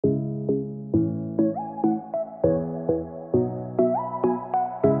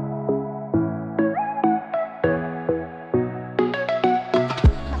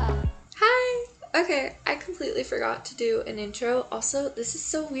forgot to do an intro. Also, this is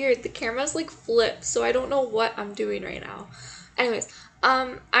so weird. The camera's like flipped, so I don't know what I'm doing right now. Anyways,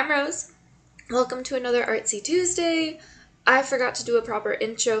 I'm Rose. Welcome to another Artsy Tuesday. I forgot to do a proper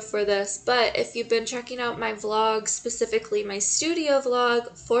intro for this, but if you've been checking out my vlog, specifically my studio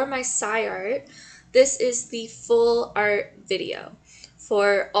vlog for my Sci Art, this is the full art video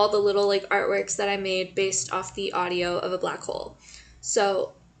for all the little like artworks that I made based off the audio of a black hole.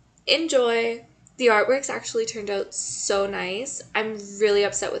 So enjoy. The artworks actually turned out so nice. I'm really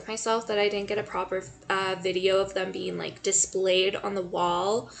upset with myself that I didn't get a proper video of them being like displayed on the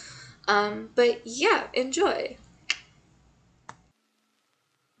wall. But yeah, enjoy.